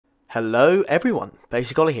Hello everyone,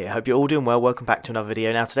 Basic Ollie here, hope you're all doing well, welcome back to another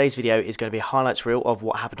video. Now today's video is going to be a highlights reel of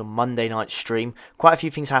what happened on Monday night's stream. Quite a few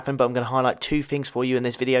things happened, but I'm going to highlight two things for you in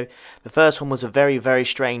this video. The first one was a very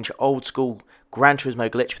strange old school Gran Turismo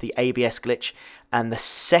glitch with the ABS glitch, and the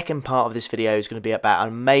second part of this video is going to be about an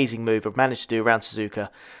amazing move I've managed to do around Suzuka.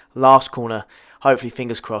 Last corner, hopefully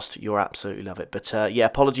fingers crossed you'll absolutely love it. But yeah,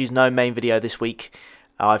 apologies, no main video this week.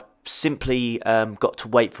 I've simply got to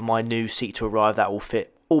wait for my new seat to arrive that will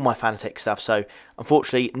fit all my Fanatec stuff, so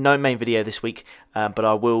unfortunately no main video this week, but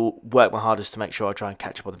I will work my hardest to make sure I try and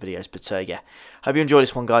catch up on the videos. But yeah, hope you enjoy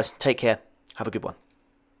this one, guys. Take care, have a good one.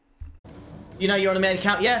 You know you're on the main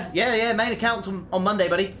account. Yeah, main account's on Monday,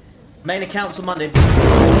 buddy. Main account's on Monday.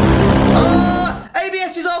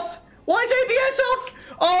 ABS is off. Why is ABS off?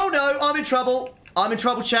 Oh no, I'm in trouble. I'm in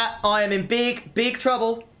trouble, chat. I am in big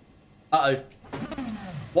trouble. Uh-oh.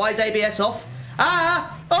 Why is ABS off?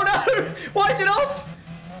 Oh no, why is it off?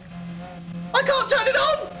 I can't turn it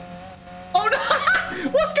on! Oh no!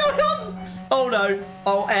 What's going on? Oh no.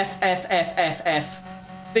 Oh, F.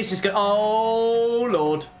 This is good. Oh,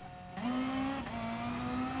 Lord.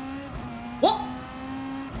 What?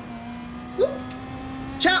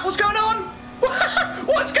 Chat, what's going on?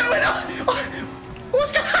 What's going on?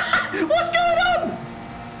 What's going on?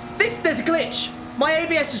 There's a glitch. My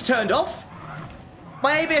ABS is turned off.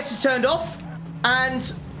 My ABS is turned off. And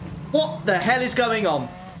what the hell is going on?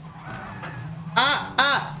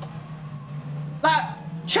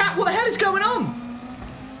 Chat, what the hell is going on?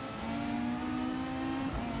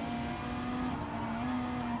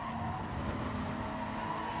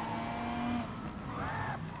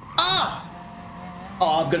 Oh,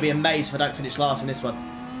 I'm going to be amazed if I don't finish last in this one.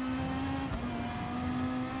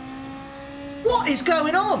 What is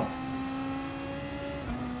going on?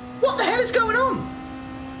 What the hell is going on?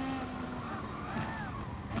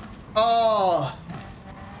 Oh.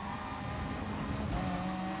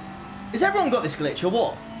 Has everyone got this glitch or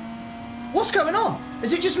what? What's going on?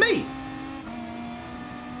 Is it just me?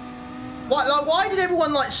 Why did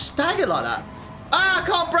everyone like stagger like that? I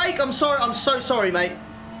can't brake. I'm sorry. I'm so sorry, mate.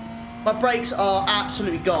 My brakes are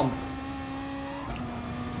absolutely gone.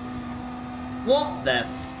 What the f...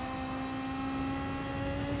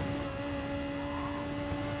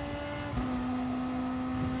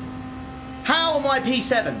 How am I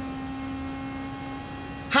P7?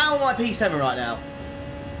 How am I P7 right now?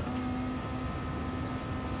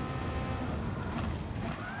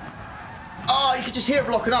 Oh, you can just hear it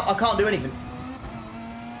blocking up. I can't do anything.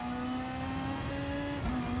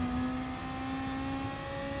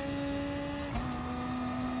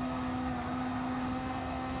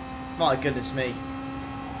 My goodness me.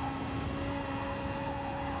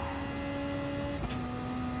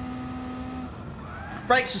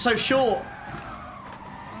 Brakes are so short.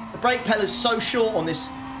 The brake pedal is so short on this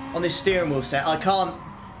steering wheel set. I can't,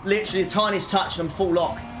 literally the tiniest touch and I'm full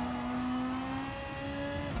lock.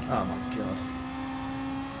 Oh my god.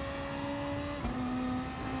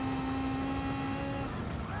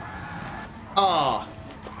 Ah,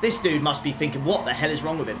 this dude must be thinking, what the hell is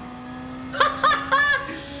wrong with him?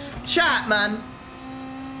 Chat, man.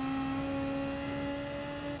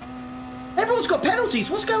 Everyone's got penalties.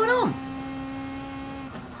 What's going on?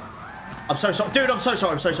 I'm so sorry. Dude, I'm so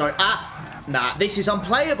sorry. Nah, this is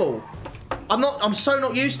unplayable. I'm so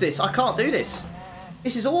not used to this. I can't do this.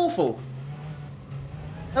 This is awful.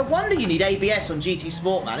 No wonder you need ABS on GT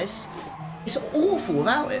Sport, man. It's awful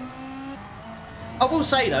without it. I will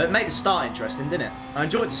say, though, it made the start interesting, didn't it? I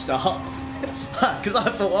enjoyed the start. Because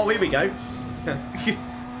I thought, oh, here we go.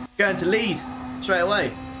 Going to lead straight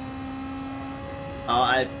away.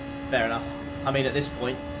 Oh, fair enough. I mean, at this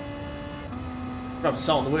point, rubbing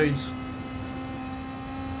salt on the wounds.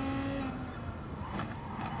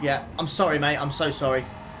 Yeah, I'm sorry, mate. I'm so sorry.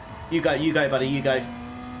 You go, buddy. You go.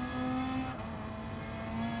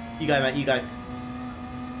 You go, mate. You go.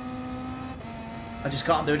 I just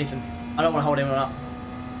can't do anything. I don't want to hold anyone up.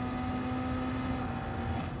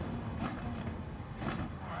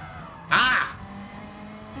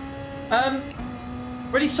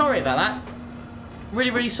 Really sorry about that.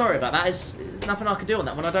 Really sorry about that. There's nothing I can do on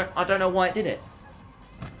that one. I don't know why it did it.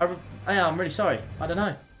 I'm really sorry. I don't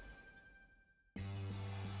know.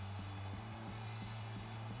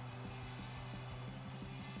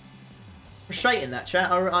 Frustrating, that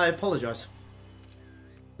chat. I apologise.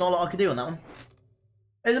 Not a lot I could do on that one.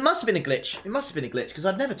 It must have been a glitch. It must have been a glitch because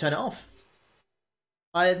I'd never turn it off.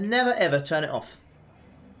 I'd never ever turn it off.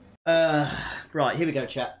 Right, here we go,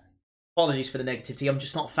 chat. Apologies for the negativity. I'm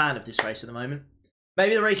just not a fan of this race at the moment.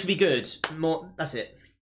 Maybe the race will be good. More. That's it.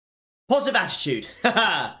 Positive attitude.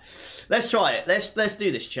 Let's try it. Let's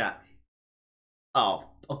do this, chat. Oh,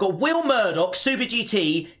 I've got Will Murdoch, Super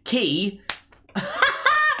GT, Key.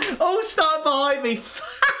 All starting behind me.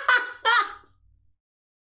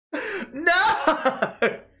 No!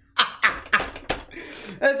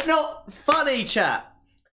 That's not funny, chat.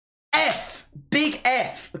 F. Big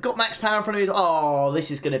F. I've got max power in front of me. Oh, this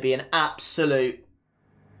is going to be an absolute...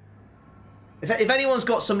 If anyone's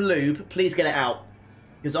got some lube, please get it out.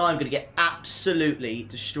 Because I'm going to get absolutely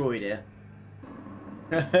destroyed here.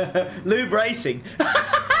 Lube racing.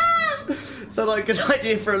 So like, good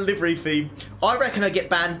idea for a livery theme. I reckon I get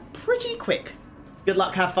banned pretty quick. Good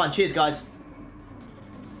luck, have fun. Cheers, guys.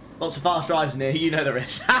 Lots of fast drives in here, you know the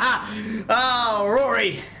rest. Oh,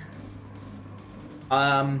 Rory.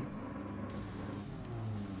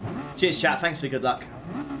 Cheers, chat. Thanks for the good luck.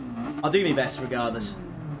 I'll do my best regardless.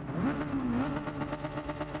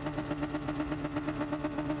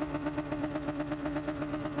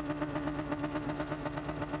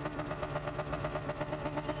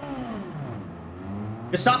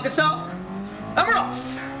 Good start. And we're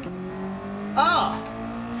off. Ah.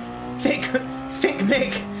 Thick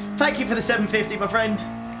Mick. Thank you for the 750, my friend.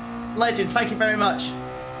 Legend, thank you very much.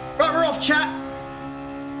 Right, we're off, chat.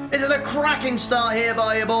 This is a cracking start here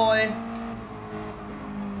by your boy.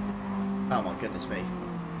 Oh my goodness me.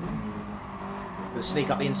 Gonna sneak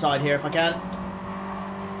up the inside here if I can.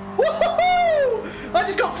 Woohoo! I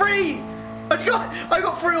just got free! I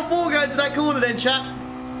got 3 or 4 going to that corner then, chat.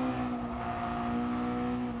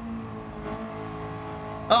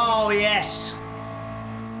 Oh, yes.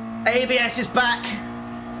 ABS is back.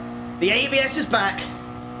 The ABS is back.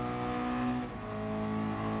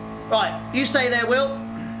 Right, you stay there, Will.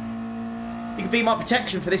 You can be my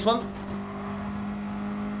protection for this one.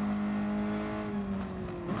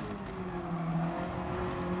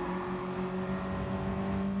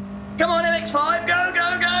 Come on, MX5. Go,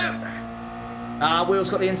 go, go. Will's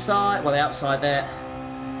got the inside. Well, the outside there.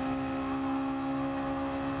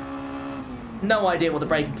 No idea what the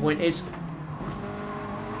braking point is.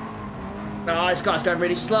 Oh, this guy's going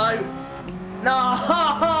really slow.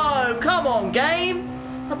 No, come on, game.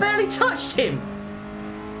 I barely touched him.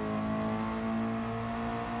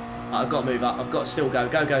 Oh, I've got to move up. I've got to still go.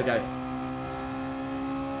 Go, go, go.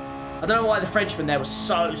 I don't know why the Frenchman there was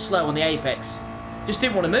so slow on the apex. Just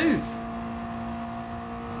didn't want to move.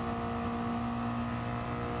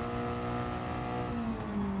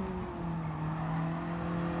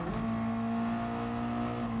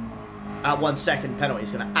 At 1 second penalty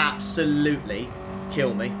is going to absolutely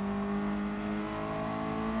kill me.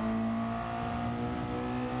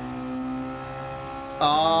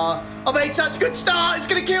 I made such a good start. It's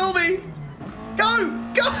going to kill me. Go,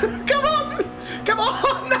 go, come on, come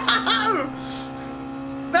on. No,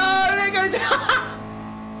 no, there goes.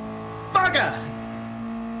 Bugger.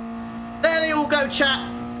 There they all go, chat.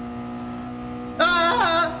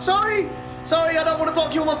 Sorry, I don't want to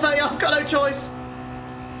block you on my face. I've got no choice.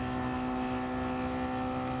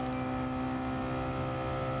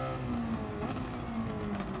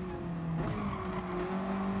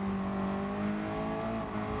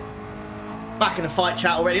 Back in the fight,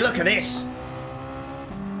 chat, already. Look at this.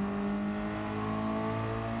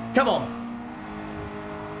 Come on.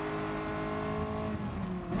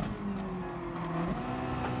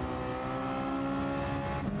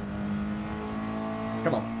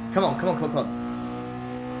 Come on. Come on, come on, come on, come on.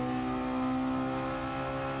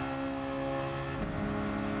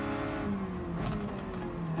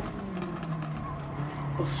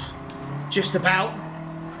 Oof. Just about.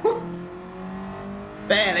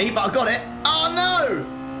 Barely, but I got it. Oh no!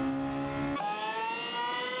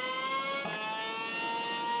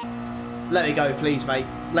 Let me go, please, mate.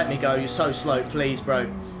 Let me go. You're so slow. Please,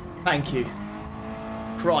 bro. Thank you.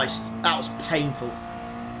 Christ, that was painful.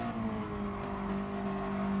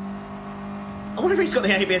 I wonder if he's got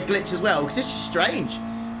the ABS glitch as well, because it's just strange.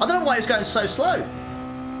 I don't know why he was going so slow.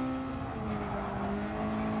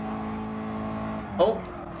 Oh,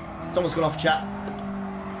 someone's gone off chat.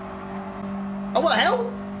 Oh, what the hell?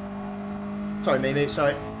 Sorry, Mimi,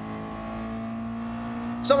 sorry.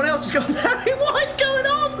 Someone else has gone married. What is going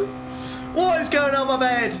on? What is going on, my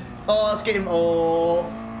bed? Oh, it's getting... Oh.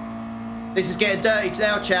 This is getting dirty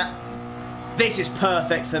now, chat. This is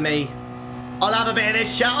perfect for me. I'll have a bit of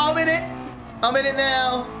this, chat. I'm in it. I'm in it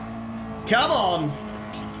now. Come on.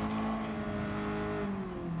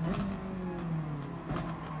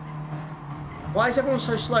 Why is everyone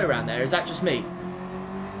so slow around there? Is that just me?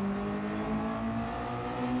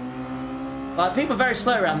 People are very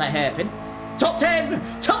slow around that hairpin. Top 10!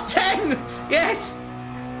 Top 10! Yes!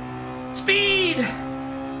 Speed!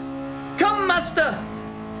 Come, master!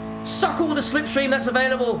 Suck all the slipstream that's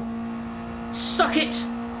available. Suck it!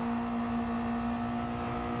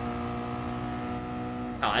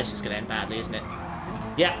 Oh, this is going to end badly, isn't it?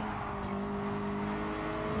 Yeah.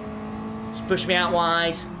 Just push me out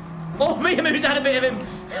wide. Oh, Miyamu's had a bit of him.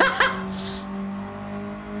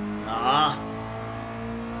 Ah.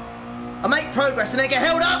 I make progress and then get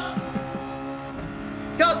held up.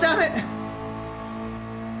 God damn it.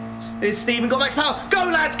 Here's Stephen, got max power. Go,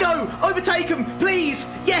 lads, go. Overtake him, please.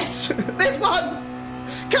 Yes. There's one.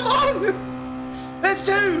 Come on. There's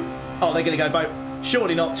two. Oh, they're going to go both.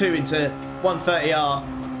 Surely not two into 130R.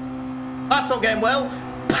 That's not going well.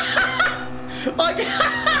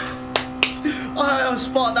 I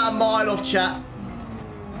spotted that a mile off, chat.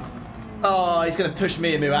 Oh, he's going to push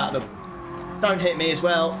Miyamu out of them. Don't hit me as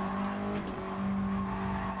well.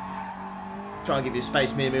 Try and give you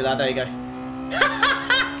space, Miyamu, lad. There you go.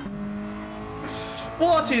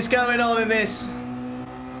 What is going on in this?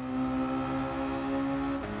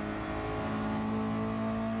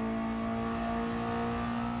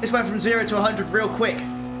 This went from 0 to 100 real quick.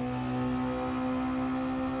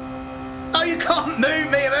 Oh, you can't move,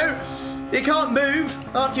 Miyamu. You can't move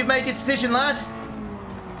after you've made your decision, lad.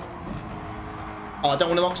 Oh, I don't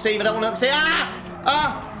want to knock Steve. I don't want to knock Steve. Ah!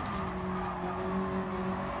 Ah!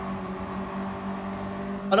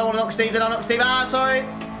 I don't want to knock Steve. Then I'll knock Steve. Ah, sorry.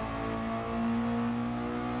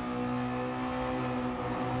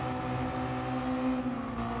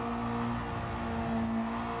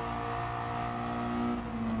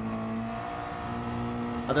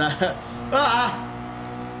 I don't know. Ah!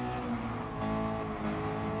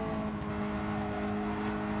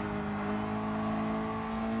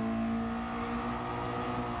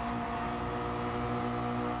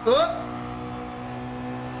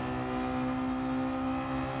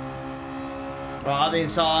 Right, on the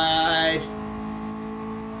inside.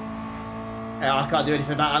 Yeah, I can't do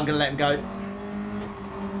anything about it. I'm going to let him go.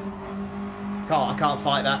 I can't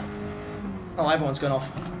fight that. Oh, everyone's gone off.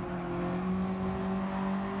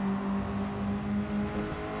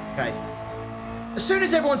 Okay. As soon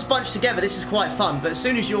as everyone's bunched together, this is quite fun. But as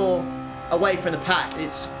soon as you're away from the pack,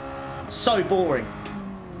 it's so boring.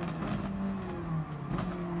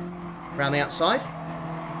 Around the outside.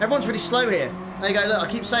 Everyone's really slow here. There you go, look, I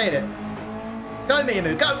keep saying it. Go,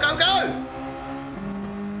 Miyamu, go, go, go!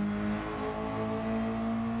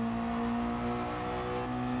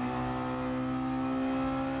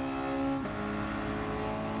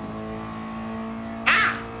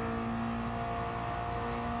 Ah!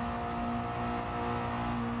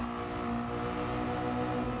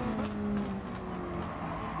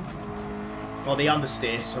 Oh, the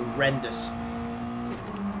understeer is horrendous.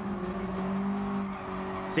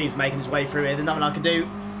 Steve's making his way through here. There's nothing I can do.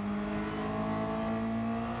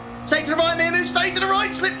 Stay to the right, Miyamu. Stay to the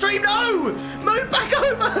right. Slipstream. No! Move back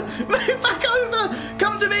over. Move back over.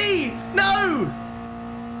 Come to me. No!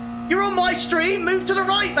 You're on my stream. Move to the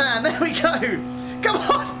right, man. There we go. Come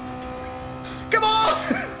on. Come on.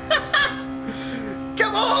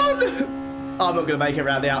 Come on. Oh, I'm not going to make it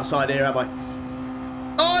around the outside here, am I?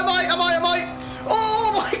 Oh, am I? Am I? Am I?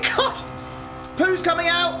 Oh, my God. Pooh's coming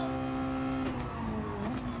out.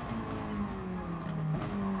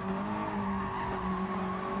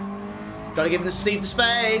 Gotta give him Steve the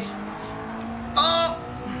space. Oh!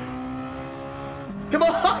 Come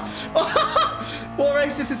on! What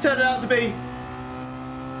race this is turning out to be?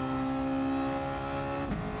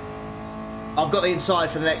 I've got the inside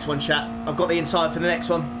for the next one, chat. I've got the inside for the next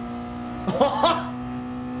one.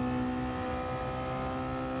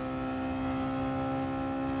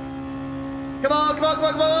 Come on, come on, come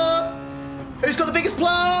on, come on! Who's got the biggest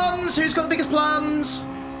plums? Who's got the biggest plums?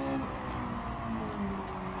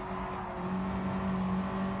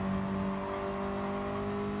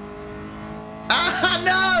 Ah,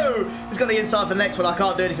 no! He's got the inside for the next one. I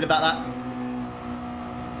can't do anything about that.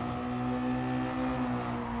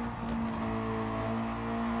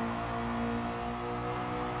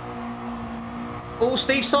 Oh,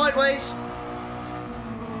 Steve sideways.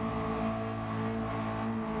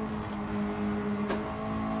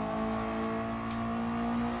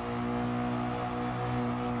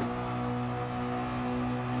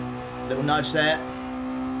 Little nudge there.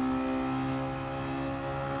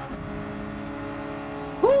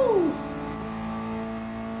 Woo!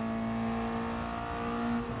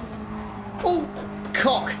 Oh,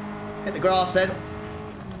 cock. Hit the grass then.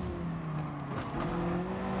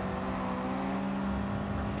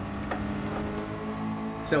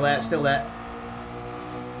 Still there, still there.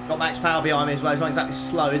 Got max power behind me as well. He's not exactly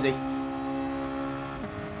slow, is he?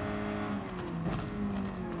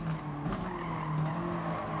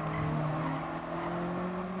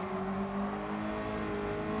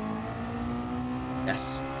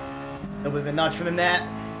 Yes. A little bit of a nudge from him there.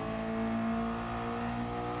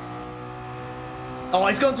 Oh,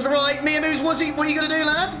 he's gone to the right. Miamoose, what are you going to do,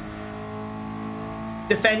 lad?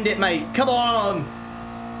 Defend it, mate. Come on.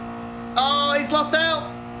 Oh, he's lost out.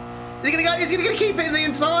 Is he going to go? Is he going to keep it in the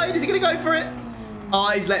inside? Is he going to go for it? Oh,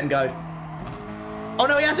 he's let him go. Oh,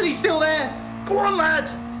 no, he hasn't. He's still there. Go on, lad.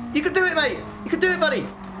 You can do it, mate. You can do it, buddy.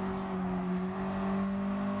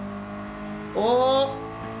 Oh.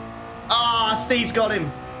 Ah, Steve's got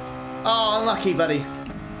him. Oh, unlucky, buddy.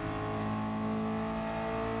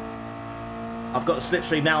 I've got the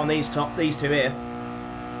slipstream now on these two here.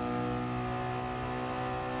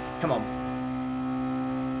 Come on.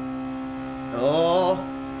 Oh.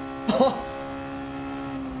 Oh.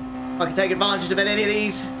 I can take advantage of any of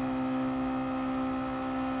these.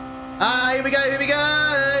 Ah, here we go, here we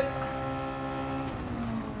go.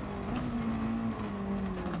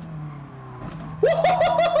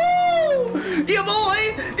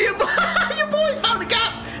 Your boy's found the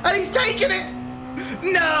gap and he's taking it.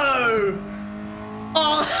 No.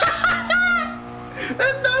 Oh,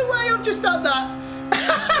 there's no way I've just done that.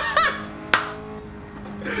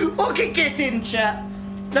 Fucking get in, chat.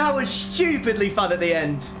 That was stupidly fun at the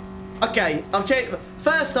end. Okay, I've changed.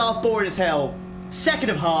 First half, boring as hell.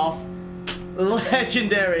 Second of half,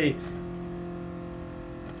 legendary.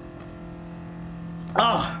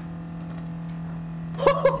 Oh.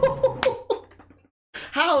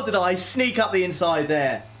 How did I sneak up the inside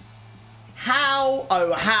there?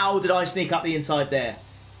 How did I sneak up the inside there?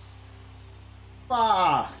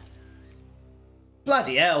 Ah.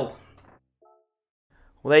 Bloody hell.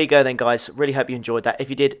 Well, there you go then, guys. Really hope you enjoyed that. If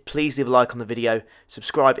you did, please leave a like on the video.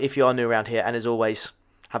 Subscribe if you are new around here. And as always,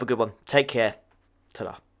 have a good one. Take care.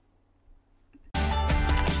 Ta-da.